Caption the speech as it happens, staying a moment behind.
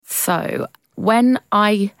So when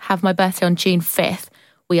I have my birthday on June 5th,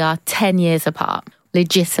 we are 10 years apart,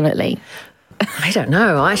 legitimately. I don't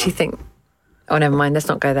know. I actually think... Oh, never mind. Let's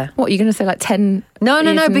not go there. What, are you going to say like 10 No,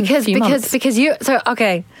 years and because a few months? you... So,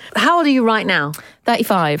 okay. How old are you right now?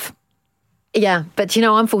 35. Yeah, but you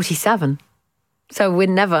know, I'm 47. So we're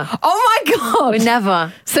never... Oh my God! We're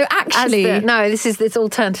never... So actually... it's all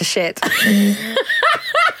turned to shit.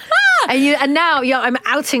 And now I'm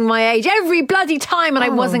outing my age every bloody time, and I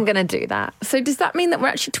wasn't going to do that. So does that mean that we're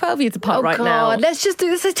actually 12 years apart Oh, now? let's just do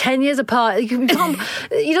this as 10 years apart.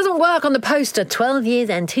 It doesn't work on the poster, 12 years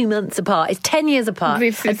and 2 months apart. It's 10 years apart.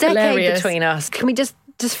 This a is decade hilarious. between us. Can we just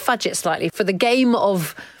fudge it slightly? For the game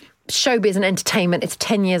of showbiz and entertainment, it's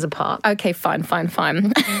 10 years apart. Okay, fine.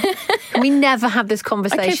 Can we never have this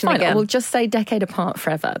conversation Okay, fine. again? We'll just say decade apart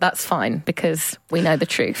forever. That's fine, because we know the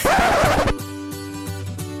truth.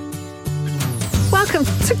 Welcome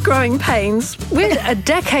to Growing Pains. We're a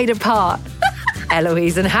decade apart.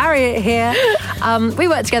 Eloise and Harriet here. We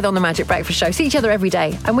work together on the Magic Breakfast Show, see each other every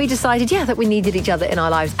day, and we decided, that we needed each other in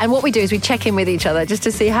our lives. And what we do is we check in with each other just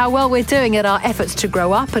to see how well we're doing at our efforts to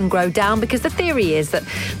grow up and grow down, because the theory is that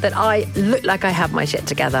I look like I have my shit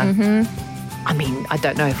together. Mm-hmm. I mean, I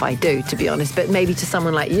don't know if I do, to be honest, but maybe to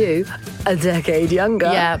someone like you, a decade younger.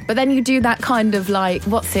 Yeah, but then you do that kind of like,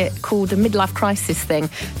 what's it called, a midlife crisis thing.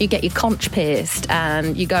 You get your conch pierced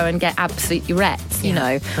and you go and get absolutely wrecked, you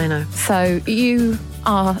know. I know. So you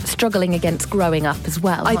are struggling against growing up as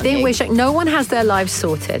well. I think no one has their lives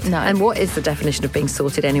sorted. No. And what is the definition of being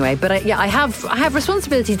sorted anyway? But I have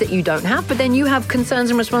responsibilities that you don't have, but then you have concerns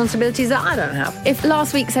and responsibilities that I don't have. If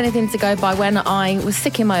last week's anything to go by, when I was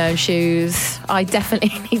sick in my own shoes, I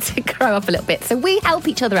definitely need to grow up a little bit. So we help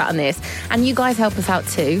each other out on this, and you guys help us out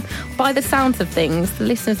too. By the sounds of things, the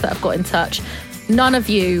listeners that have got in touch, none of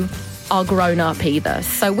you are grown up either.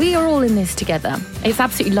 So we are all in this together. It's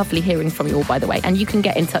absolutely lovely hearing from you all, by the way. And you can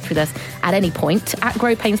get in touch with us at any point at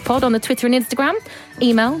GrowPainsPod on the Twitter and Instagram.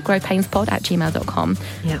 Email growpainspod@gmail.com.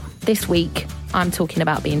 Yeah. This week, I'm talking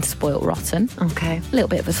about being spoilt rotten. Okay. A little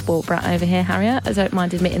bit of a spoilt brat over here, Harriet. I don't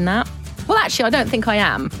mind admitting that. Well, actually, I don't think I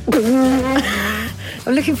am.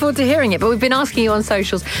 I'm looking forward to hearing it, but we've been asking you on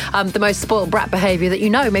socials the most spoiled brat behaviour that you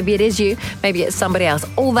know. Maybe it is you, maybe it's somebody else.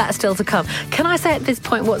 All that's still to come. Can I say at this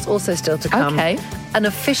point what's also still to come? Okay. An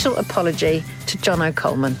official apology to John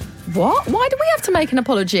O'Coleman. What? Why do we have to make an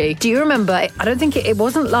apology? Do you remember? I don't think it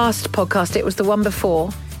wasn't last podcast, it was the one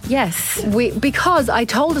before. Yes. Because I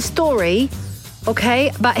told a story,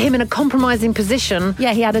 about him in a compromising position.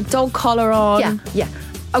 Yeah, he had a dog collar on. Yeah.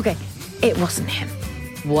 Okay, it wasn't him.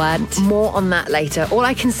 What? More on that later. All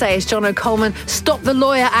I can say is, John O'Coleman, stop the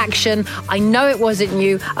lawyer action. I know it wasn't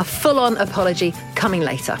you. A full-on apology coming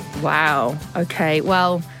later. Wow. Okay,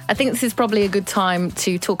 well, I think this is probably a good time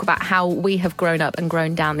to talk about how we have grown up and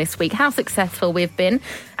grown down this week, how successful we've been.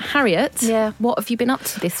 Harriet, what have you been up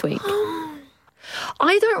to this week?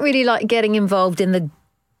 I don't really like getting involved in the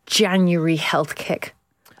January health kick.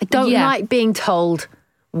 I don't like being told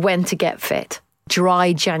when to get fit.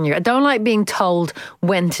 Dry January. I don't like being told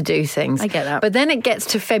when to do things. I get that. But then it gets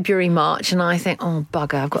to February, March, and I think, oh,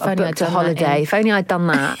 bugger, I've got to book a holiday. If only I'd done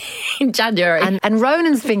that. In January. And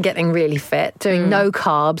Ronan's been getting really fit, doing no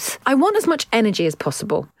carbs. I want as much energy as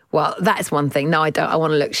possible. Well, that's one thing. No, I don't. I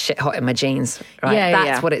want to look shit hot in my jeans. Right?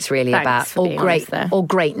 That's what it's really about. Or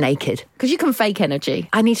great naked. Because you can fake energy.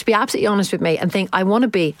 I need to be absolutely honest with me and think, I want to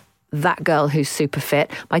be that girl who's super fit.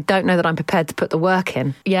 But I don't know that I'm prepared to put the work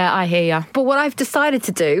in. Yeah, I hear you. But what I've decided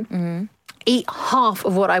to do, eat half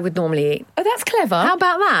of what I would normally eat. Oh, that's clever. How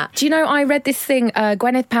about that? Do you know, I read this thing,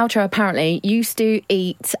 Gwyneth Paltrow apparently used to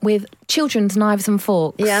eat with children's knives and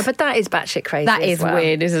forks. Yeah, but that is batshit crazy. That is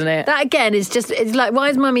weird, isn't it? That, again, is just, it's like, why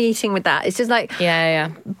is mummy eating with that? It's just like, be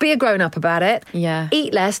a grown-up about it. Yeah.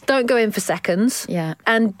 Eat less, don't go in for seconds. Yeah.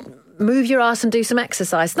 And move your ass and do some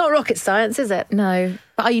exercise. It's not rocket science, is it? No.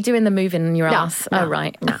 But are you doing the moving in your ass? No, oh,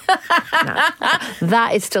 right. No.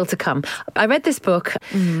 That is still to come. I read this book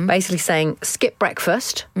basically saying skip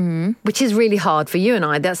breakfast, which is really hard for you and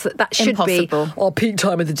I. That should Impossible. be our peak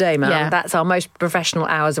time of the day, man. Yeah. That's our most professional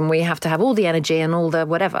hours, and we have to have all the energy and all the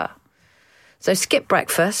whatever. So skip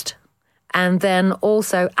breakfast, and then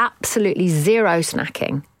also absolutely zero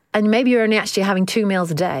snacking. And maybe you're only actually having 2 meals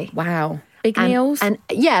a day. Wow. Big meals? And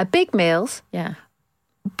yeah, big meals. Yeah.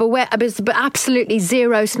 But absolutely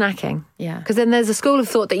zero snacking. Yeah. Because then there's a school of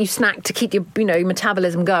thought that you snack to keep your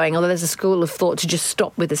metabolism going, although there's a school of thought to just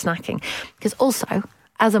stop with the snacking. Because also,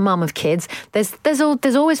 as a mum of kids, there's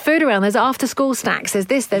always food around. There's after school snacks. There's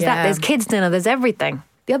this, there's that. There's kids dinner. There's everything.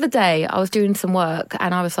 The other day, I was doing some work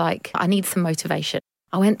and I was like, I need some motivation.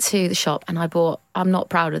 I went to the shop and I bought, I'm not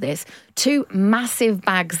proud of this, 2 massive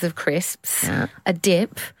bags of crisps, a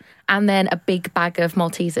dip, and then a big bag of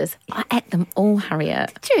Maltesers. I ate them all,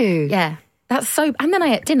 Harriet. Did you? Yeah. That's so... And then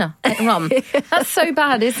I ate dinner, ate rum. That's so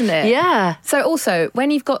bad, isn't it? Yeah. So also,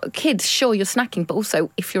 when you've got kids, sure, you're snacking, but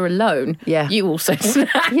also if you're alone, you also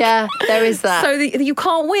snack. Yeah, there is that. So you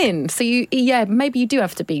can't win. So maybe you do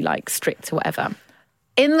have to be like strict or whatever.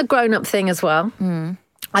 In the grown-up thing as well,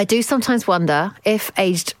 I do sometimes wonder if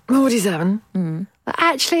aged 47,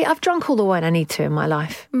 actually I've drunk all the wine I need to in my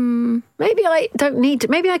life. Maybe I don't need to.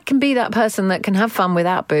 Maybe I can be that person that can have fun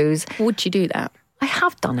without booze. Would you do that? I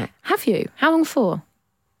have done it. Have you? How long for?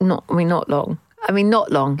 Not long. I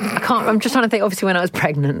can't, I'm just trying to think, obviously, when I was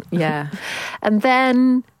pregnant. Yeah. And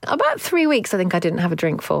then about 3 weeks, I think I didn't have a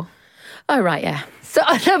drink for. Oh, right, yeah. So,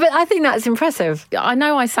 no, but I think that's impressive. I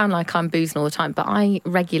know I sound like I'm boozing all the time, but I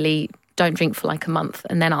regularly don't drink for like a month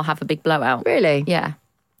and then I'll have a big blowout. Really? Yeah.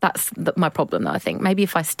 That's my problem, though, I think. Maybe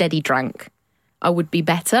if I steady drank, I would be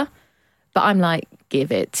better. But I'm like,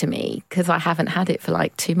 give it to me, because I haven't had it for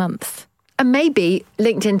like 2 months. And maybe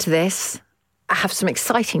linked into this, I have some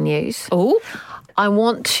exciting news. Oh? I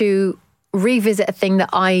want to revisit a thing that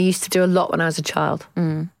I used to do a lot when I was a child.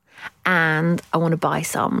 And I want to buy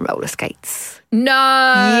some roller skates. No!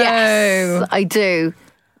 Yes, I do.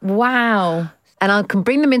 Wow. And I can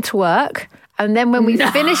bring them into work. And then when we've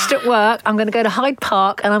finished at work, I'm going to go to Hyde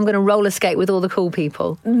Park and I'm going to roller skate with all the cool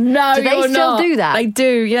people. No, do they still do that? They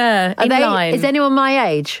do, yeah. Line. Is anyone my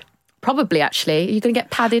age? Probably, actually. You're going to get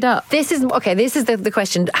padded up. This is the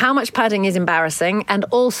question. How much padding is embarrassing? And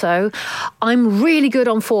also, I'm really good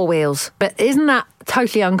on 4 wheels, but isn't that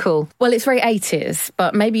totally uncool? Well, it's very 80s,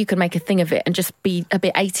 but maybe you could make a thing of it and just be a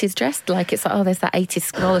bit 80s dressed. Like it's like, oh, there's that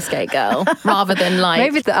 80s roller skate girl, rather than like...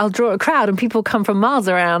 Maybe I'll draw a crowd and people come from miles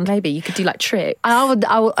around. Maybe you could do like tricks. I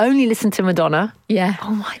will only listen to Madonna. Yeah. Oh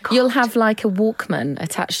my God. You'll have like a Walkman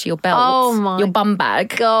attached to your belt. Oh my your bum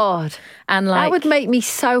bag. God. And like, that would make me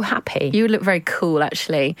so happy. You would look very cool,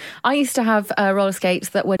 actually. I used to have roller skates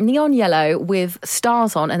that were neon yellow with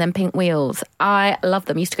stars on and then pink wheels. I love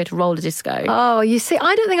them. I used to go to roller disco. Oh, you see,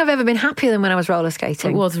 I don't think I've ever been happier than when I was roller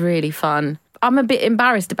skating. It was really fun. I'm a bit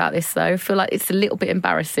embarrassed about this, though. I feel like it's a little bit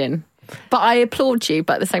embarrassing. But I applaud you,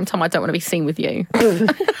 but at the same time, I don't want to be seen with you. You've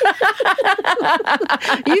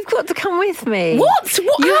got to come with me. What?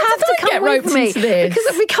 You have to come with me. This?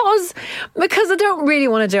 Because I don't really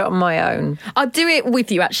want to do it on my own. I'll do it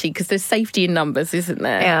with you, actually, because there's safety in numbers, isn't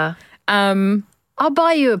there? Yeah. I'll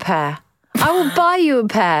buy you a pair. I will buy you a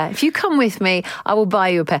pair. If you come with me, I will buy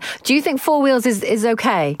you a pair. Do you think 4 wheels is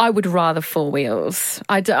okay? I would rather 4 wheels.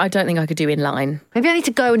 I don't think I could do inline. Maybe I need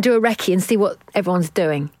to go and do a recce and see what everyone's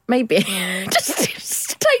doing. Maybe.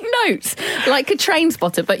 just take notes. Like a train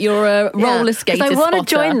spotter, but you're a roller skater spotter. I want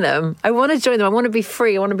to join them. I want to be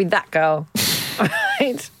free. I want to be that girl.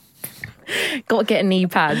 Right? Got to get knee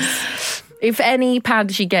pads. If any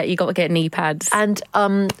pads you got to get knee pads. And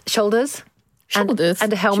shoulders. Shoulders.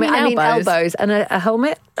 And a helmet. I mean elbows and a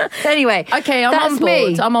helmet. Anyway. Okay, I'm on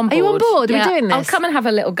board. Me. I'm on board. Are you on board? Are we doing this? I'll come and have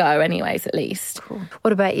a little go anyways, at least. Cool.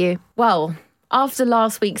 What about you? Well, after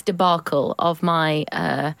last week's debacle of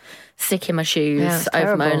my stick in my shoes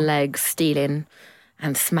over my own legs, stealing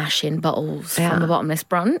and smashing bottles from the bottomless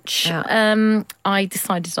brunch, I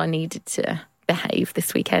decided I needed to behave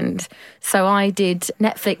this weekend. So I did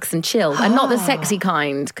Netflix and chill, and not the sexy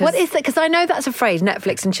kind. What is that? Because I know that's a phrase,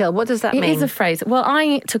 Netflix and chill. What does that mean? It is a phrase. Well,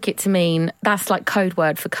 I took it to mean that's like code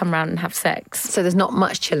word for come round and have sex. So there's not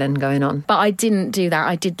much chilling going on. But I didn't do that.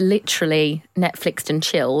 I did literally Netflixed and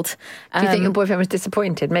chilled. Do you think your boyfriend was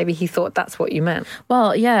disappointed? Maybe he thought that's what you meant.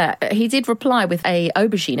 Well, yeah. He did reply with a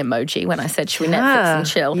aubergine emoji when I said, should we Netflix and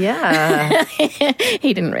chill? Yeah.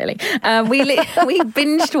 He didn't really. We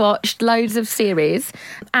binge watched loads of series,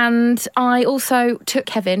 and I also took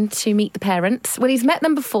Kevin to meet the parents. Well, he's met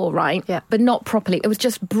them before, right? Yeah. But not properly. It was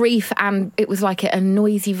just brief, and it was like a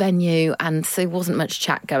noisy venue, and so there wasn't much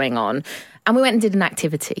chat going on. And we went and did an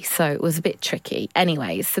activity, so it was a bit tricky.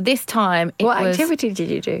 Anyways, so this time What activity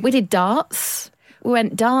did you do? We did darts. We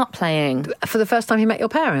went dart playing. For the first time you met your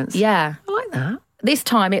parents? Yeah. I like that. This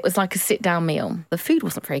time it was like a sit-down meal. The food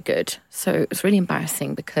wasn't very good, so it was really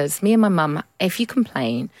embarrassing because me and my mum, if you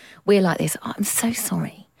complain, we're like this, oh, I'm so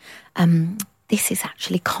sorry. This is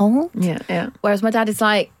actually cold. Yeah. Whereas my dad is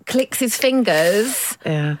like, clicks his fingers.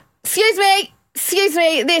 Yeah. Excuse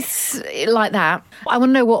me, this, like that. I want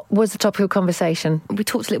to know what was the topic of conversation. We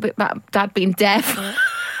talked a little bit about Dad being deaf.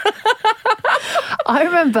 I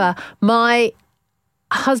remember my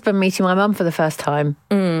husband meeting my mum for the first time.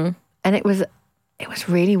 And it was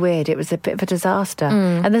really weird. It was a bit of a disaster.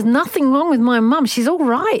 And there's nothing wrong with my mum. She's all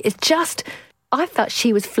right. It's just I felt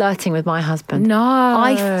she was flirting with my husband. No.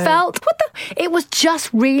 I felt, it was just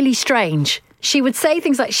really strange. She would say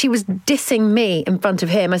things like she was dissing me in front of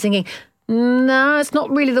him. I was thinking, no, it's not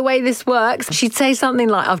really the way this works. She'd say something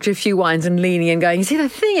like, after a few wines and leaning and going, you see, the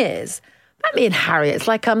thing is, about me and Harriet, it's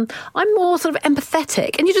like I'm more sort of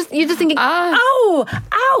empathetic, and you're just thinking, oh,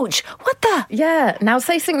 ouch, what the? Yeah. Now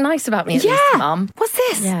say something nice about me at least, Mum. What's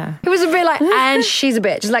this? Yeah. It was a bit like, and she's a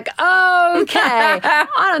bitch. It's like, okay, I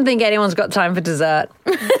don't think anyone's got time for dessert.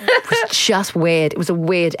 It was just weird. It was a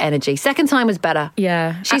weird energy. Second time was better.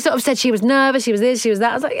 Yeah. She sort of said she was nervous, she was this, she was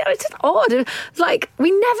that. I was like, it's just odd. It's like, we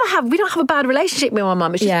don't have a bad relationship with my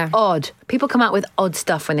mum. It's just odd. People come out with odd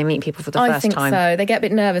stuff when they meet people for the first time. I think so. They get a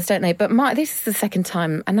bit nervous, don't they? But this is the second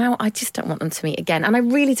time, and now I just don't want them to meet again. And I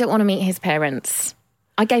really don't want to meet his parents.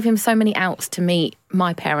 I gave him so many outs to meet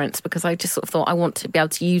my parents because I just sort of thought I want to be able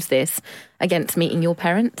to use this against meeting your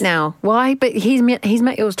parents. Now, why? But he's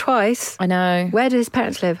met yours twice. I know. Where do his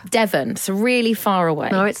parents live? Devon. It's really far away.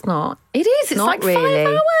 No, it's not. It is. It's not like really.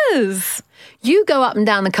 5 hours. You go up and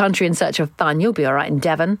down the country in search of fun. You'll be all right in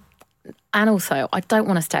Devon. And also, I don't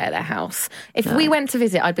want to stay at their house. If we went to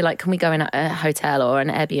visit, I'd be like, can we go in a hotel or an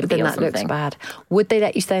Airbnb Then or that something? looks bad. Would they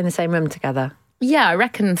let you stay in the same room together? Yeah, I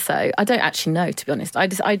reckon so. I don't actually know, to be honest.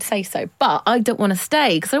 I'd say so. But I don't want to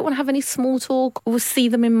stay because I don't want to have any small talk or see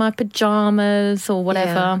them in my pyjamas or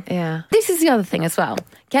whatever. Yeah. This is the other thing as well.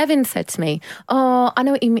 Kevin said to me, oh, I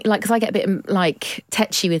know what you mean, like, because I get a bit, like,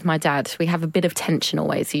 tetchy with my dad. We have a bit of tension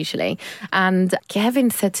always, usually. And Kevin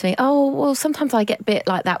said to me, oh, well, sometimes I get a bit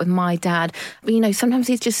like that with my dad. But, you know, sometimes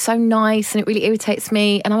he's just so nice and it really irritates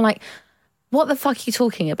me. And I'm like, what the fuck are you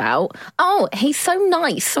talking about? Oh, he's so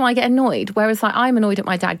nice, so I get annoyed. Whereas, like, I'm annoyed at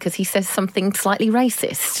my dad because he says something slightly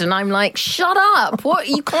racist, and I'm like, shut up! What?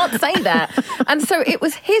 You can't say that. And so it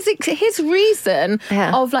was his reason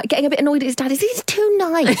of like getting a bit annoyed at his dad is he's too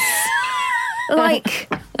nice. Like,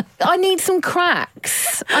 I need some cracks.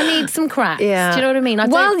 Yeah. Do you know what I mean?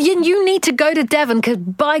 You need to go to Devon because,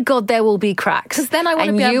 by God, there will be cracks. Because then I want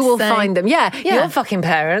to be able to you will say, find them. Yeah, your fucking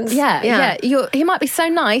parents. Yeah. He might be so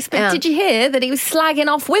nice, but did you hear that he was slagging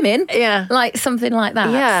off women? Yeah. Like something like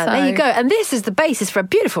that. Yeah, so. there you go. And this is the basis for a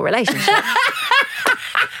beautiful relationship.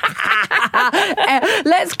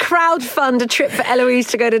 Let's crowdfund a trip for Eloise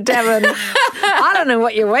to go to Devon. I don't know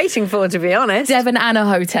what you're waiting for, to be honest. Devon and a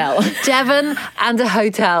hotel. Devon and a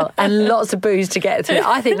hotel and lots of booze to get to.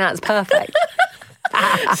 I think that's perfect.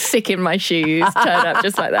 Sick in my shoes, turn up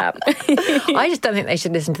just like that. I just don't think they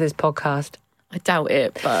should listen to this podcast. I doubt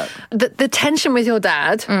it, but... The tension with your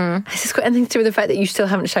dad, has this got anything to do with the fact that you still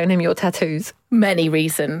haven't shown him your tattoos? Many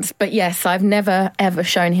reasons. But yes, I've never, ever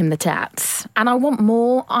shown him the tats. And I want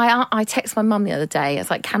more. I texted my mum the other day. It's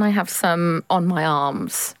like, can I have some on my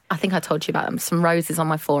arms? I think I told you about them. Some roses on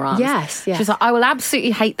my forearms. Yes. She's like, I will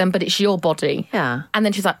absolutely hate them, but it's your body. Yeah. And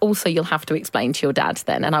then she's like, also, you'll have to explain to your dad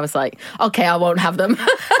then. And I was like, okay, I won't have them.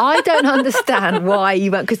 I don't understand why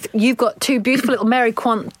you won't, because you've got two beautiful little Mary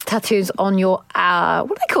Quant tattoos on your, what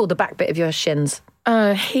do they call the back bit of your shins?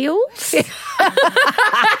 Heels?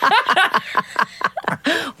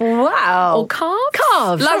 Wow. Or calves?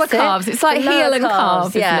 Calves. Lower that's calves. It. It's like The heel lower and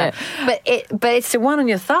calf, yeah. isn't it? But it's the one on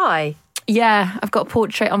your thigh. Yeah, I've got a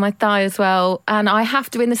portrait on my thigh as well. And I have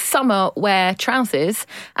to, in the summer, wear trousers.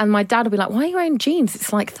 And my dad will be like, why are you wearing jeans?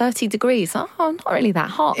 It's like 30 degrees. Oh, not really that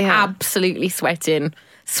hot. Yeah. Absolutely sweating.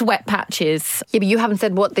 Sweat patches. Yeah, but you haven't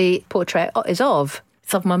said what the portrait is of.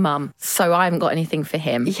 It's of my mum. So I haven't got anything for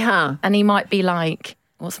him. Yeah. And he might be like,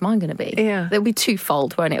 what's mine going to be? Yeah. There'll be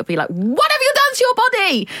twofold, won't it? It'll be like, what have you done to your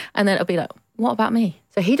body? And then it'll be like, what about me?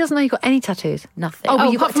 So he doesn't know you've got any tattoos? Nothing. Oh,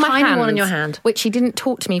 but you've got a apart from my tiny one on hand, your hand. Which he didn't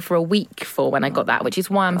talk to me for a week for when I got that, which is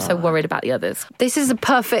why I'm so worried about the others. This is a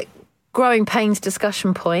perfect growing pains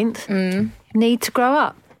discussion point. You need to grow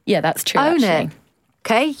up. Yeah, that's true. Own actually. it.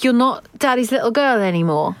 Okay? You're not daddy's little girl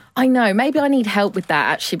anymore. I know. Maybe I need help with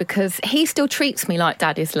that, actually, because he still treats me like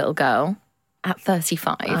daddy's little girl at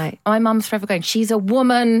 35. Right. My mum's forever going, she's a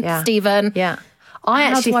woman, Yeah. Stephen. Yeah. I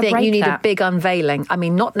How actually do I think break you need that? a big unveiling. I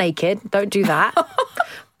mean, not naked. Don't do that.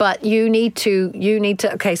 But you need to,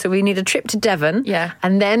 okay, so we need a trip to Devon. Yeah.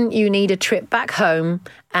 And then you need a trip back home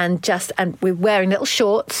and we're wearing little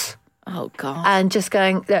shorts Oh, God. and just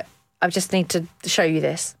going, look, I just need to show you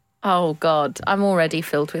this. Oh, God. I'm already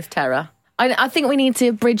filled with terror. I think we need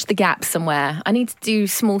to bridge the gap somewhere. I need to do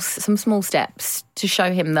some small steps to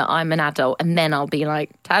show him that I'm an adult, and then I'll be like,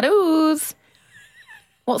 tattoos.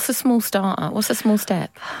 What's a small starter? What's a small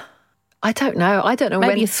step? I don't know.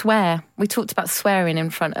 Maybe a swear. We talked about swearing in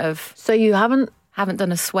front of... So you haven't... Haven't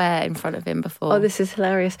done a swear in front of him before. Oh, this is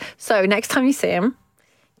hilarious. So next time you see him,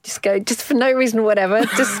 just go, just for no reason or whatever,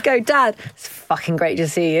 just go, Dad, it's fucking great to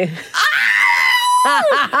see you.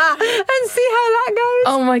 and see how that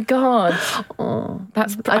goes. Oh my God.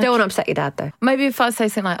 That's. I don't want to upset your dad, though. Maybe if I say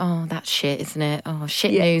something like, "Oh, that's shit, isn't it? Oh,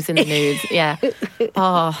 shit news in the news." Yeah.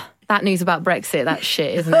 Oh, that news about Brexit, that's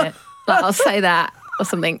shit, isn't it? Like, I'll say that or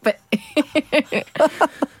something. But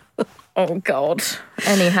oh God.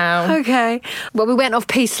 Anyhow. Okay. Well, we went off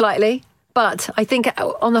piece slightly, but I think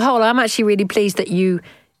on the whole, I'm actually really pleased that you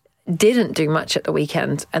didn't do much at the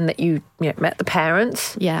weekend and that you met the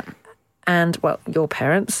parents. Yeah. And your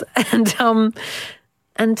parents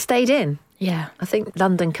and stayed in. Yeah. I think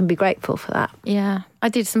London can be grateful for that. Yeah. I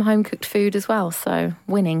did some home cooked food as well, so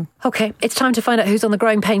winning. Okay, it's time to find out who's on the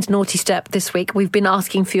Growing Pains naughty step this week. We've been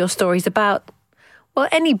asking for your stories about,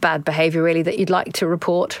 any bad behaviour really that you'd like to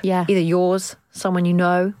report. Yeah. Either yours, someone you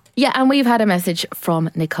know. Yeah, and we've had a message from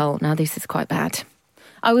Nicole. Now, this is quite bad.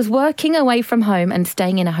 I was working away from home and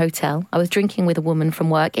staying in a hotel. I was drinking with a woman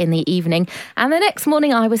from work in the evening, and the next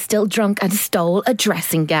morning I was still drunk and stole a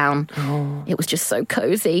dressing gown. Oh. It was just so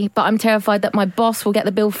cosy, but I'm terrified that my boss will get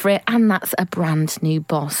the bill for it, and that's a brand new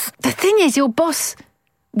boss. The thing is, your boss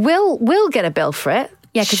will get a bill for it.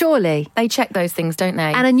 Yeah, surely. They check those things, don't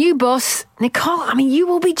they? And a new boss, Nicole, you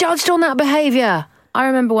will be judged on that behaviour. I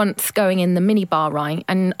remember once going in the minibar, right,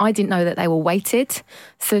 and I didn't know that they were weighted.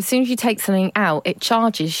 So as soon as you take something out, it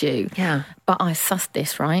charges you. Yeah. But I sussed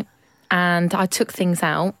this, right? And I took things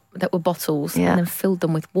out that were bottles and then filled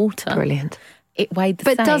them with water. Brilliant. It weighed the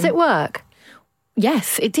same. But does it work?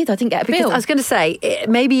 Yes, it did. I didn't get a bill. I was going to say,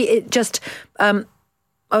 maybe it just...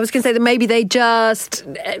 I was going to say that maybe they just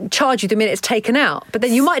charge you the minute it's taken out. But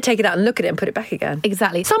then you might take it out and look at it and put it back again.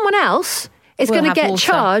 Exactly. Someone else... It's going to get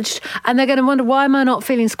charged and they're going to wonder, why am I not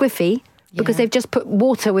feeling squiffy? Because they've just put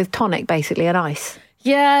water with tonic, basically, and ice.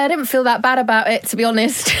 Yeah, I didn't feel that bad about it, to be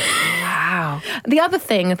honest. Wow. The other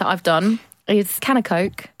thing that I've done is can of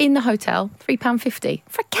Coke in the hotel, £3.50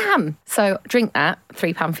 for a can. So drink that,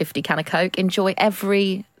 £3.50 can of Coke, enjoy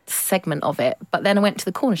every segment of it. But then I went to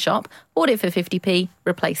the corner shop, bought it for 50p,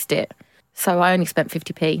 replaced it. So I only spent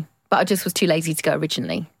 50p, but I just was too lazy to go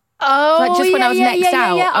originally. Oh, just when I was next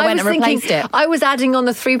out, I went and replaced it. I was adding on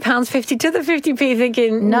the £3.50 to the 50p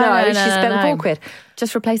thinking, no, she spent £4.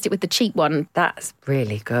 Just replaced it with the cheap one. That's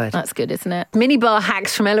really good. That's good, isn't it? Minibar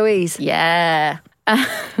hacks from Eloise. Yeah.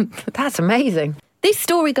 That's amazing. This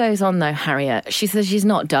story goes on though, Harriet. She says she's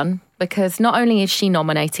not done because not only is she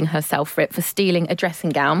nominating herself for it for stealing a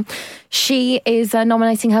dressing gown, she is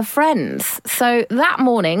nominating her friends. So that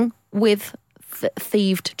morning with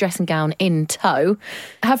thieved dressing gown in tow,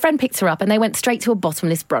 her friend picked her up and they went straight to a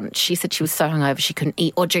bottomless brunch. She said she was so hungover she couldn't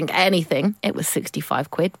eat or drink anything. It was 65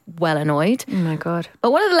 quid. Well annoyed. Oh my God.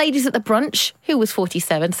 But one of the ladies at the brunch, who was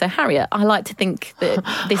 47, so Harriet, I like to think that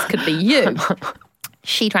this could be you.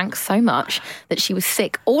 She drank so much that she was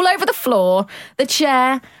sick all over the floor, the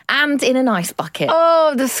chair, and in an ice bucket.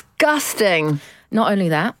 Oh, disgusting. Not only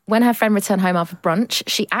that, when her friend returned home after brunch,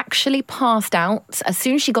 she actually passed out as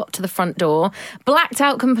soon as she got to the front door, blacked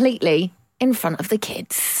out completely in front of the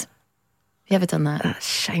kids. Have you ever done that? That's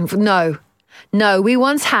shameful. No, we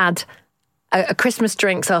once had a Christmas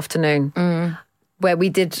drinks afternoon where we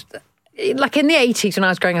did, like in the 80s when I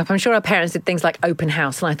was growing up, I'm sure our parents did things like open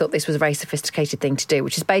house, and I thought this was a very sophisticated thing to do,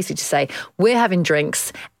 which is basically to say, we're having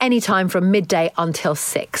drinks anytime from midday until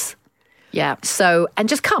 6. Yeah. So, and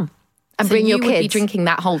just come. And so bring your kids. You would be drinking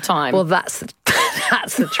that whole time. Well, that's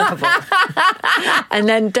the trouble. And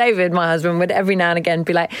then David, my husband, would every now and again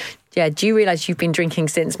be like, yeah, do you realise you've been drinking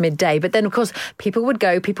since midday? But then, of course, people would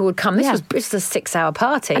go, people would come. This was a 6-hour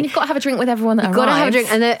party. And you've got to have a drink with everyone that arrives. You've got to have a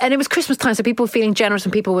drink. And it was Christmas time, so people were feeling generous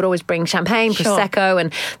and people would always bring champagne, Prosecco,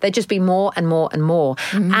 and there'd just be more and more and more.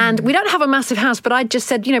 And we don't have a massive house, but I just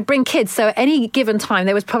said, bring kids. So at any given time,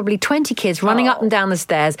 there was probably 20 kids running up and down the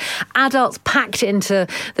stairs, adults packed into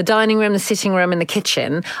the dining room, the sitting room and the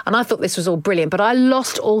kitchen. And I thought this was all brilliant, but I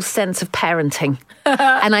lost all sense of parenting.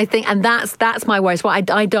 And that's my worry. Well,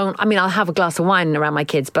 I'll have a glass of wine around my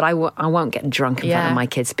kids, but I won't get drunk in front of my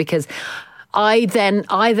kids because I then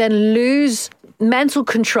lose mental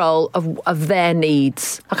control of their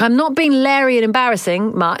needs. Like, I'm not being leery and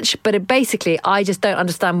embarrassing much, but basically I just don't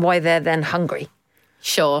understand why they're then hungry.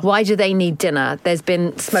 Sure. Why do they need dinner? There's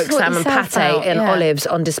been smoked salmon pate and olives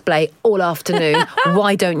on display all afternoon.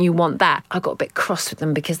 Why don't you want that? I got a bit cross with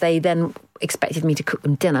them because they then expected me to cook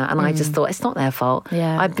them dinner, and I just thought, it's not their fault.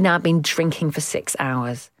 Yeah. I've now been drinking for 6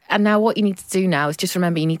 hours. And now what you need to do now is just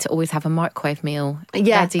remember you need to always have a microwave meal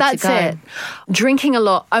ready that's to go. it. Drinking a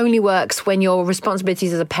lot only works when your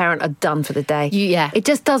responsibilities as a parent are done for the day. It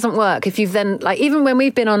just doesn't work if you've then, like, even when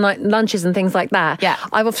we've been on like lunches and things like that,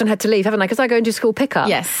 I've often had to leave, haven't I? Because I go and do school pickup.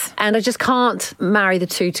 Yes. And I just can't marry the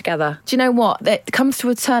two together. Do you know what? It comes to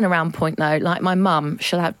a turnaround point though. Like my mum,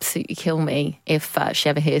 she'll absolutely kill me if she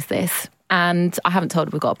ever hears this. And I haven't told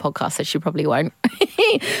her we've got a podcast, so she probably won't.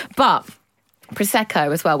 But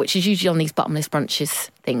Prosecco as well, which is usually on these bottomless brunches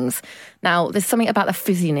things. Now, there's something about the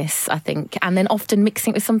fizziness, I think, and then often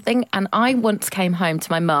mixing it with something. And I once came home to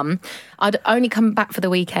my mum. I'd only come back for the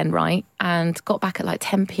weekend, right? And got back at like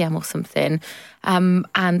 10 p.m. or something. And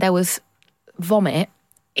there was vomit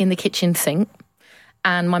in the kitchen sink.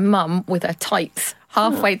 And my mum, with her tights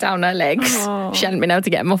halfway down her legs, she hadn't been able to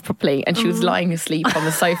get them off properly, and she was lying asleep on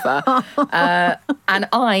the sofa. And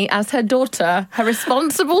I, as her daughter, her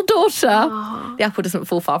responsible daughter, the apple doesn't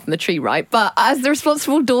fall far from the tree, right? But as the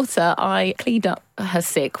responsible daughter, I cleaned up her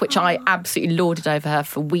sick, which I absolutely lorded over her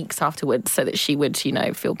for weeks afterwards so that she would, you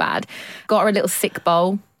know, feel bad. Got her a little sick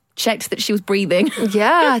bowl. Checked that she was breathing.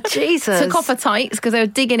 Yeah, Jesus. Took off her tights because they were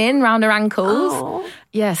digging in round her ankles.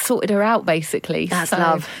 Yeah, sorted her out basically. That's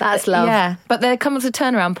love. That's love. Yeah, but there comes a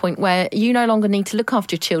turnaround point where you no longer need to look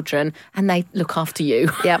after your children and they look after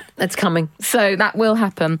you. Yep, it's coming. So that will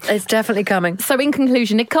happen. It's definitely coming. So in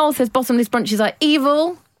conclusion, Nicole says bottomless brunches are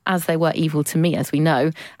evil, as they were evil to me, as we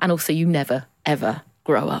know. And also you never, ever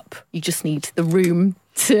grow up. You just need the room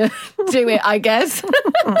to do it, I guess.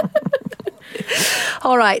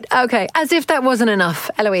 All right, okay. As if that wasn't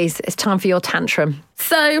enough, Eloise, it's time for your tantrum.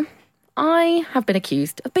 So, I have been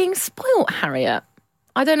accused of being spoilt, Harriet.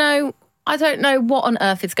 I don't know what on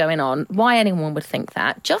earth is going on, why anyone would think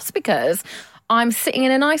that, just because I'm sitting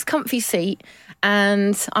in a nice comfy seat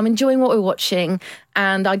and I'm enjoying what we're watching,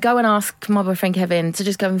 and I go and ask my boyfriend Kevin to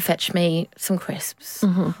just go and fetch me some crisps,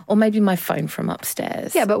 or maybe my phone from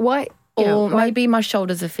upstairs. Yeah, but why? Or maybe my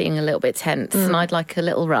shoulders are feeling a little bit tense and I'd like a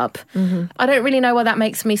little rub. I don't really know why that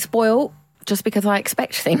makes me spoiled, just because I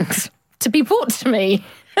expect things to be brought to me.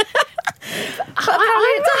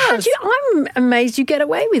 I'm amazed you get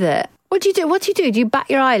away with it. What do you do? What do you do? Do you bat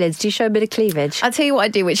your eyelids? Do you show a bit of cleavage? I'll tell you what I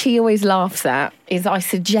do, which he always laughs at, is I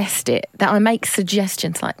suggest it, that I make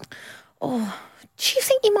suggestions like, oh, do you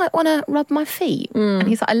think you might want to rub my feet? And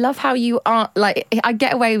he's like, I love how you are, like, I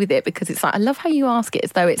get away with it because it's like, I love how you ask it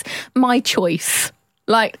as though it's my choice.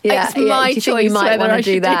 Like, it's my choice. You might want to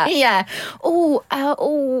do that. Yeah. Oh,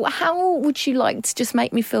 how would you like to just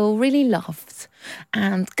make me feel really loved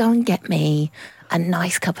and go and get me a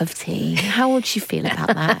nice cup of tea? How would you feel about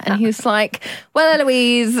that? And he was like, well,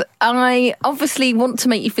 Eloise, I obviously want to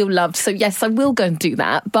make you feel loved, so yes, I will go and do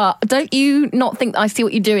that, but don't you not think that I see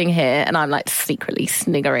what you're doing here? And I'm like secretly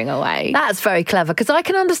sniggering away. That's very clever, because I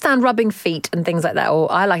can understand rubbing feet and things like that,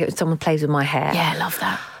 or I like it when someone plays with my hair. Yeah, I love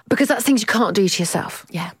that. Because that's things you can't do to yourself.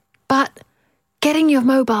 Yeah. But getting your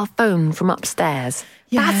mobile phone from upstairs,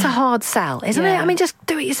 that's a hard sell, isn't it? I mean, just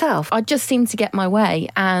do it yourself. I just seem to get my way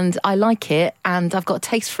and I like it and I've got a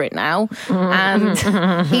taste for it now.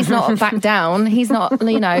 And he's not back down. He's not,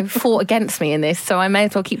 fought against me in this. So I may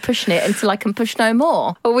as well keep pushing it until I can push no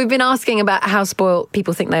more. Well, we've been asking about how spoiled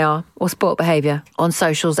people think they are, or spoiled behaviour, on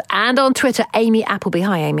socials and on Twitter. Amy Appleby.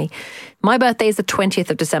 Hi, Amy. My birthday is the 20th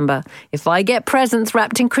of December. If I get presents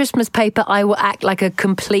wrapped in Christmas paper, I will act like a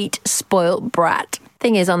complete spoiled brat.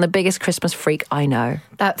 Thing is, I'm the biggest Christmas freak I know.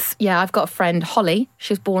 I've got a friend, Holly.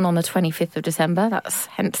 She was born on the 25th of December. That's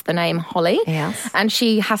hence the name Holly. Yes. And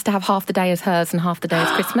she has to have half the day as hers and half the day as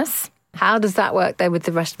Christmas. How does that work there with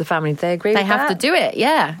the rest of the family? Do they agree with that? They have to do it,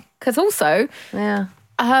 yeah. Because also, her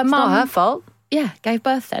mum... It's not her fault. Yeah, gave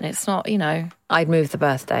birth then. It's not, I'd move the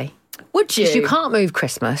birthday. Would you? Because you can't move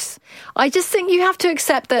Christmas. I just think you have to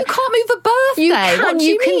accept that. You can't move a birthday. You can. What do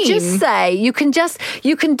you can mean? just say you can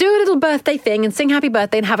do a little birthday thing and sing happy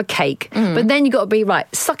birthday and have a cake. But then you got to be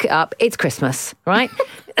right. Suck it up. It's Christmas, right?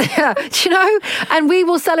 Do you know? And we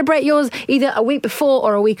will celebrate yours either a week before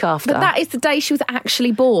or a week after. But that is the day she was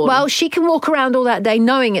actually born. Well, she can walk around all that day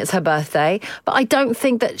knowing it's her birthday, but I don't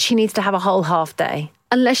think that she needs to have a whole half day.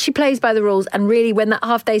 Unless she plays by the rules, and really, when that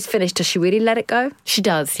half day's finished, does she really let it go? She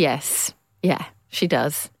does, yes. Yeah, she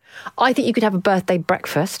does. I think you could have a birthday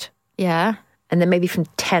breakfast. Yeah. And then maybe from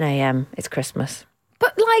 10 a.m. it's Christmas.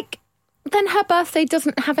 But then her birthday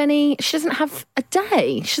doesn't have she doesn't have a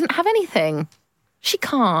day. She doesn't have anything. She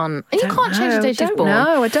can't. And you can't change the day she's born.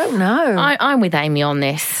 No, I don't know. I'm with Amy on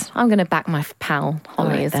this. I'm going to back my pal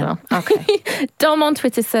Holly as well. Okay. Dom on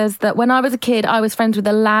Twitter says that when I was a kid, I was friends with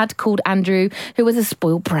a lad called Andrew who was a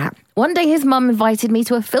spoiled brat. One day his mum invited me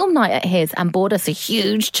to a film night at his and bought us a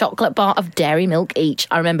huge chocolate bar of dairy milk each.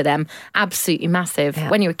 I remember them. Absolutely massive. Yeah.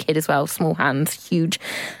 When you were a kid as well, small hands, huge.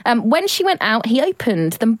 When she went out, he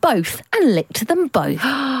opened them both and licked them both.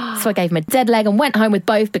 So I gave him a dead leg and went home with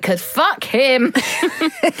both because fuck him.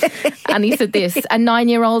 And he said this, a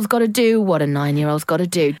 9-year-old's got to do what a 9-year-old's got to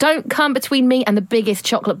do. Don't come between me and the biggest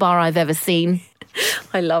chocolate bar I've ever seen.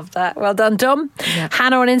 I love that. Well done, Dom. Yeah.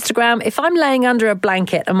 Hannah on Instagram. If I'm laying under a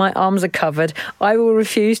blanket and my arms are covered, I will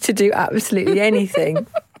refuse to do absolutely anything.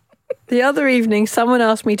 The other evening, someone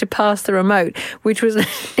asked me to pass the remote, which was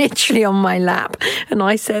literally on my lap, and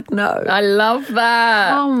I said no. I love that.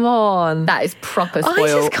 Come on. That is proper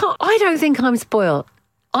spoiled. I don't think I'm spoiled.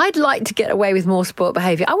 I'd like to get away with more spoiled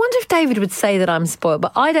behaviour. I wonder if David would say that I'm spoiled,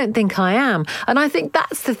 but I don't think I am. And I think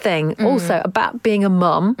that's the thing also about being a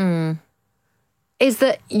mum. Is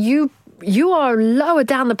that you are lower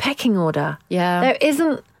down the pecking order. Yeah. There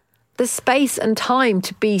isn't the space and time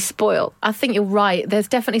to be spoiled. I think you're right. There's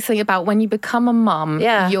definitely something about when you become a mum,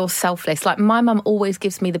 you're selfless. Like my mum always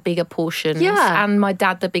gives me the bigger portions and my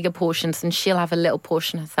dad the bigger portions, and she'll have a little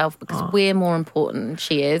portion herself because we're more important than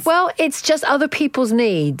she is. Well, it's just other people's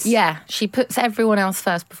needs. Yeah, she puts everyone else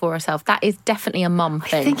first before herself. That is definitely a mum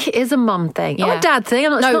thing. I think it is a mum thing. Yeah. Or a dad thing.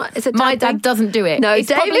 My dad doesn't do it. No, it's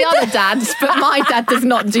David. probably other dads, but my dad does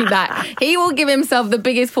not do that. He will give himself the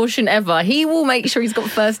biggest portion ever. He will make sure he's got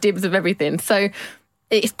first dibs of everything. So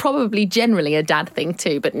it's probably generally a dad thing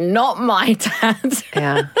too, but not my dad.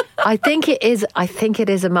 Yeah, I think it is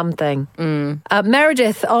a mum thing.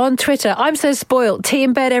 Meredith on Twitter. I'm so spoiled. Tea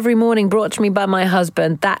in bed every morning brought to me by my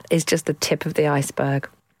husband. That is just the tip of the iceberg.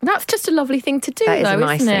 That's just a lovely thing to do, That is though, a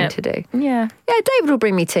nice isn't thing it? to do. Yeah. Yeah, David will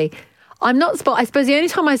bring me tea. I'm not spoiled. I suppose the only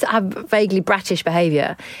time I have vaguely bratish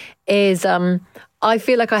behaviour is I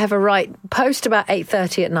feel like I have a right post about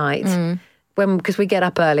 8:30 at night because we get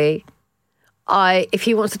up early. If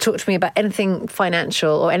he wants to talk to me about anything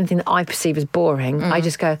financial or anything that I perceive as boring, I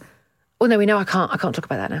just go, oh no, I can't talk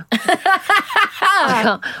about that now. I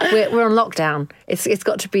can't. We're on lockdown. It's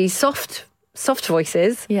got to be soft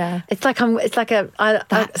voices. Yeah.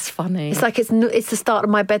 That's funny. It's like it's the start of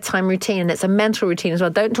my bedtime routine, and it's a mental routine as well.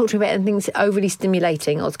 Don't talk to me about anything overly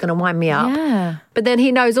stimulating or it's going to wind me up. Yeah. But then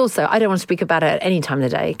he knows also I don't want to speak about it at any time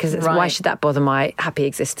of the day because why Right. should that bother my happy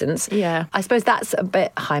existence? Yeah. I suppose that's a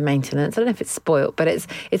bit high maintenance. I don't know if it's spoilt, but it's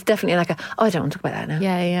definitely like I don't want to talk about that now.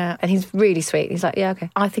 Yeah, yeah. And he's really sweet. He's like, yeah, okay.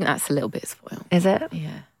 I think that's a little bit spoiled. Is it?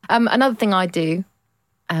 Yeah. Another thing I do,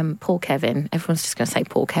 poor Kevin. Everyone's just going to say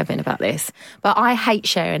poor Kevin about this, but I hate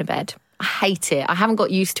sharing a bed. I hate it. I haven't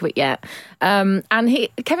got used to it yet. And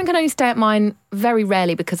Kevin can only stay at mine very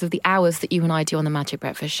rarely because of the hours that you and I do on the Magic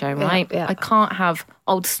Breakfast Show, right? Yeah. I can't have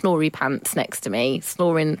old snory pants next to me,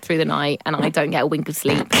 snoring through the night, and I don't get a wink of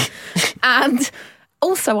sleep. And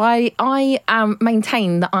also, I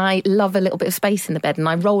maintain that I love a little bit of space in the bed and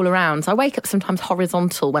I roll around. So I wake up sometimes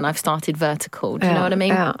horizontal when I've started vertical. Do you know what I mean?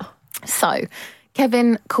 Yeah. So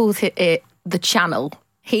Kevin calls it the channel.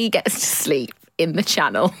 He gets to sleep in the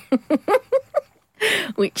channel,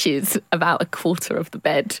 which is about a quarter of the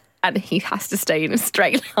bed, and he has to stay in a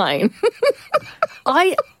straight line.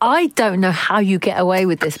 I don't know how you get away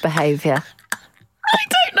with this behaviour. I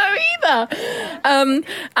don't know either.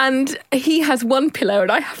 And he has one pillow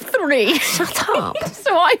and I have three. Shut up.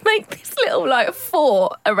 So I make this little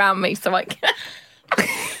four around me so I can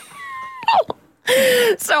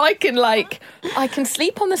I can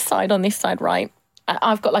sleep on the side on this side, right?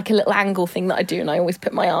 I've got a little angle thing that I do, and I always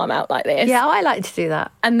put my arm out like this. Yeah, I like to do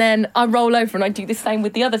that. And then I roll over and I do the same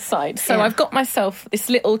with the other side. So I've got myself this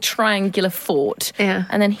little triangular fort. Yeah.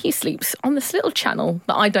 And then he sleeps on this little channel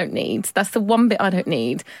that I don't need. That's the one bit I don't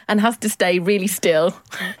need, and has to stay really still.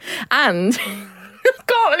 And I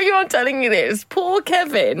can't believe I'm telling you this. Poor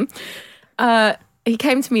Kevin. He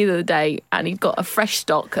came to me the other day and he'd got a fresh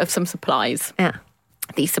stock of some supplies. Yeah.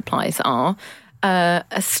 These supplies are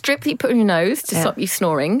a strip that you put on your nose to stop you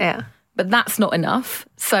snoring. Yeah. But that's not enough.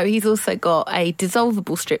 So he's also got a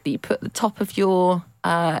dissolvable strip that you put at the top of your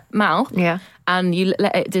mouth. Yeah. And you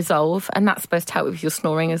let it dissolve. And that's supposed to help with your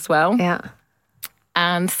snoring as well. Yeah.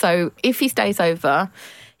 And so if he stays over,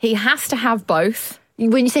 he has to have both.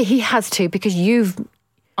 When you say he has to, because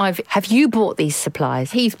have you bought these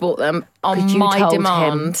supplies? He's bought them on Because you my told him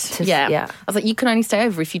demand. to- yeah. yeah. I was like, you can only stay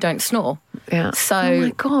over if you don't snore. Yeah. So oh my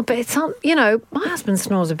God, but it's not, my husband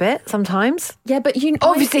snores a bit sometimes. yeah, but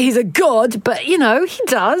Obviously he's a god, but he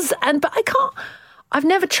does. But I've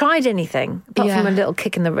never tried anything apart from a little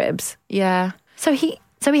kick in the ribs. yeah. So he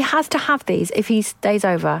has to have these if he stays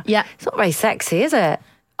over. Yeah. It's not very sexy, is it?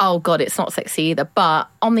 Oh God, it's not sexy either. But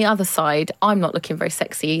on the other side, I'm not looking very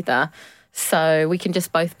sexy either. So we can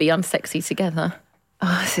just both be unsexy together.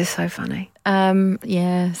 Oh, this is so funny.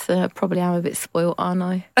 Yeah, so probably I'm a bit spoilt, aren't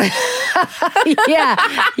I?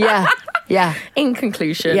 Yeah. In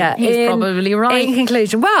conclusion, he's probably right. In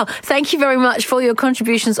conclusion, well, thank you very much for your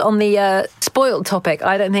contributions on the spoiled topic.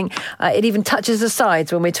 I don't think it even touches the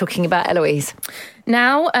sides when we're talking about Eloise.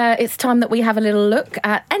 Now it's time that we have a little look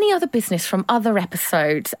at any other business from other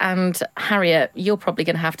episodes. And Harriet, you're probably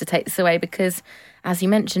going to have to take this away because, as you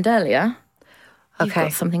mentioned earlier, you've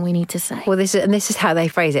got something we need to say. Well, this is how they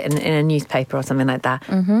phrase it in a newspaper or something like that.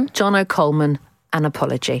 Mm-hmm. Jono Coleman, an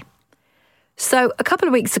apology. So a couple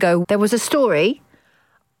of weeks ago, there was a story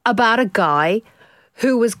about a guy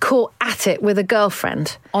who was caught at it with a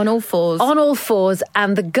girlfriend. On all fours. On all fours.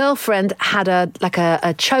 And the girlfriend had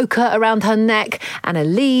a choker around her neck and a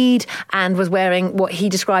lead and was wearing what he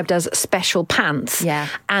described as special pants. Yeah.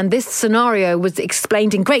 And this scenario was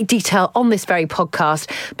explained in great detail on this very podcast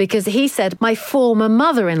because he said, my former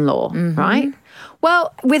mother-in-law, right?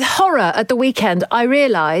 Well, with horror at the weekend, I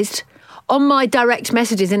realised on my direct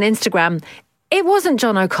messages in Instagram, it wasn't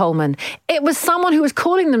Jono Coleman. It was someone who was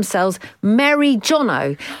calling themselves Mary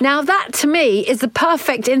Jono. Now, that to me is the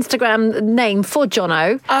perfect Instagram name for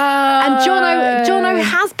Jono. And Jono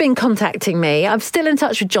has been contacting me. I'm still in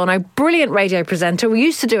touch with Jono, brilliant radio presenter. We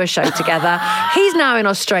used to do a show together. He's now in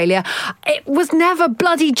Australia. It was never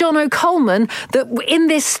bloody Jono Coleman that in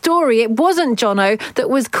this story, it wasn't Jono that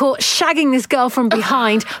was caught shagging this girl from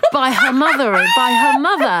behind by her mother. It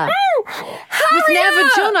was never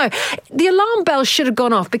Jono. The alarm bell should have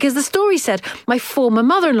gone off because the story said my former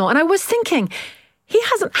mother-in-law. And I was thinking,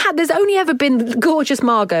 there's only ever been gorgeous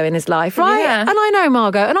Margot in his life, right? Yeah. And I know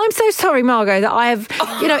Margot. And I'm so sorry, Margot, that I have,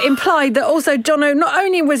 implied that also Jono, not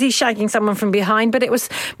only was he shagging someone from behind, but it was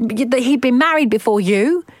that he'd been married before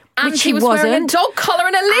you. And which he was wasn't. wearing a dog collar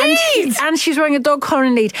and a lead. And she's wearing a dog collar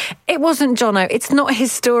and lead. It wasn't Jono. It's not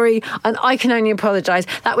his story. And I can only apologise.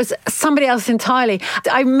 That was somebody else entirely.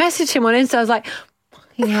 I messaged him on Insta. I was like,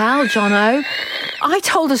 fucking hell, Jono. I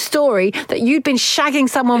told a story that you'd been shagging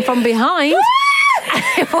someone from behind.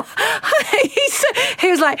 He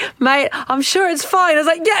was like, mate, I'm sure it's fine. I was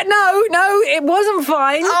like, yeah, no, it wasn't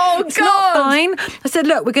fine. Oh, it's God. not fine. I said,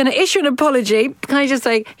 look, we're going to issue an apology. Can I just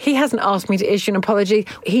say, he hasn't asked me to issue an apology.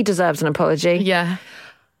 He deserves an apology. Yeah.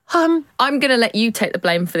 I'm going to let you take the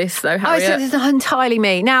blame for this, though, Harriet. I said it's entirely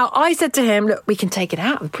me. Now, I said to him, look, we can take it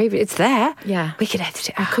out of the previous. It's there. Yeah. We could edit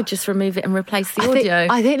it out. I could just remove it and replace the audio.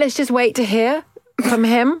 I think let's just wait to hear from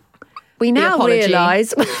him. We now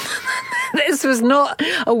realise this was not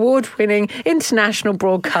award-winning international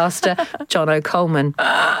broadcaster Jono Coleman.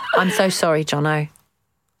 I'm so sorry, Jono.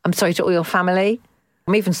 I'm sorry to all your family.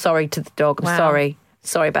 I'm even sorry to the dog. I'm sorry.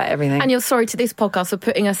 Sorry about everything. And you're sorry to this podcast for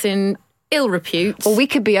putting us in ill repute. Well, we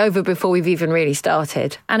could be over before we've even really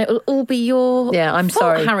started. And it will all be your I'm fault,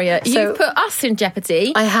 sorry. Harriet. So, you've put us in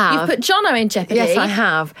jeopardy. I have. You've put Jono in jeopardy. Yes, I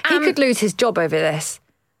have. He could lose his job over this.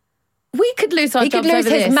 We could lose our jobs over this. He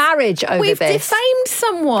could lose his marriage over We've this. defamed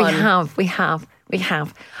someone. We have.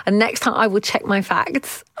 And next time I will check my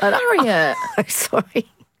facts. Harriet. I'm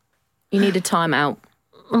sorry. You need a timeout.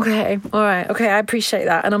 Okay, all right. Okay, I appreciate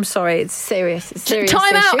that. And I'm sorry, it's serious. It's serious.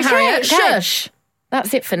 Time out, issue. Harriet. Okay. Shush.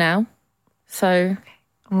 That's it for now. So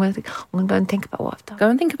I'm going to go and think about what I've done. Go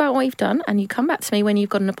and think about what you've done, and you come back to me when you've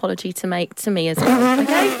got an apology to make to me as well,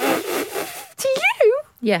 okay? To you?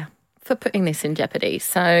 Yeah, for putting this in jeopardy.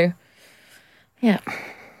 So, yeah.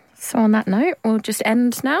 So on that note, we'll just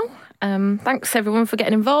end now. Thanks, everyone, for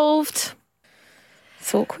getting involved.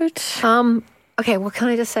 It's awkward. Okay, well, can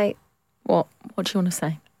I just say... What do you want to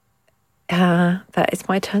say? That it's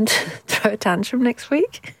my turn to throw a tantrum next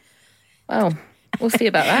week. Well, we'll see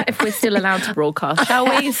about that if we're still allowed to broadcast, shall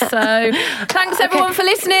we? So thanks everyone for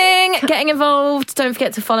listening, getting involved. Don't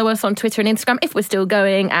forget to follow us on Twitter and Instagram if we're still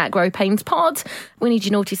going at Grow Pains Pod. We need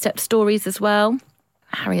your naughty step stories as well.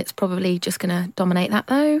 Harriet's probably just going to dominate that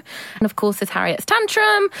though. And of course, there's Harriet's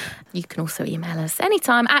Tantrum. You can also email us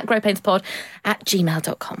anytime at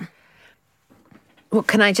growpainspod@gmail.com. Well,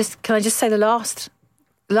 can I just say the last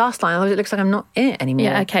line? Otherwise it looks like I'm not in it anymore.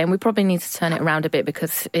 Yeah, okay. And we probably need to turn it around a bit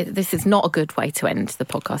because this is not a good way to end the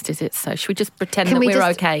podcast, is it? So should we just pretend that we're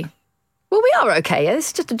okay? Well, we are okay. Yeah, this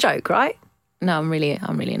is just a joke, right? No, I'm really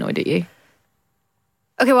annoyed at you.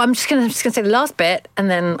 Okay, well, I'm just gonna say the last bit, and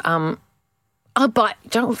then I'm still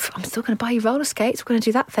going to buy you roller skates. We're going to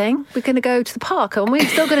do that thing. We're going to go to the park, aren't we? We're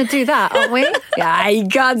still going to do that, aren't we? Yeah, you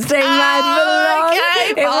can't sing that for long.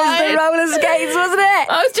 Okay, it was the roller skates, wasn't it?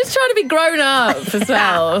 I was just trying to be grown up as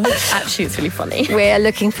well. Actually, it's really funny. We're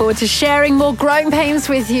looking forward to sharing more growing pains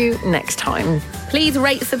with you next time. Please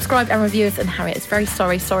rate, subscribe and review us. And Harriet is very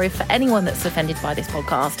sorry for anyone that's offended by this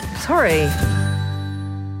podcast. Sorry.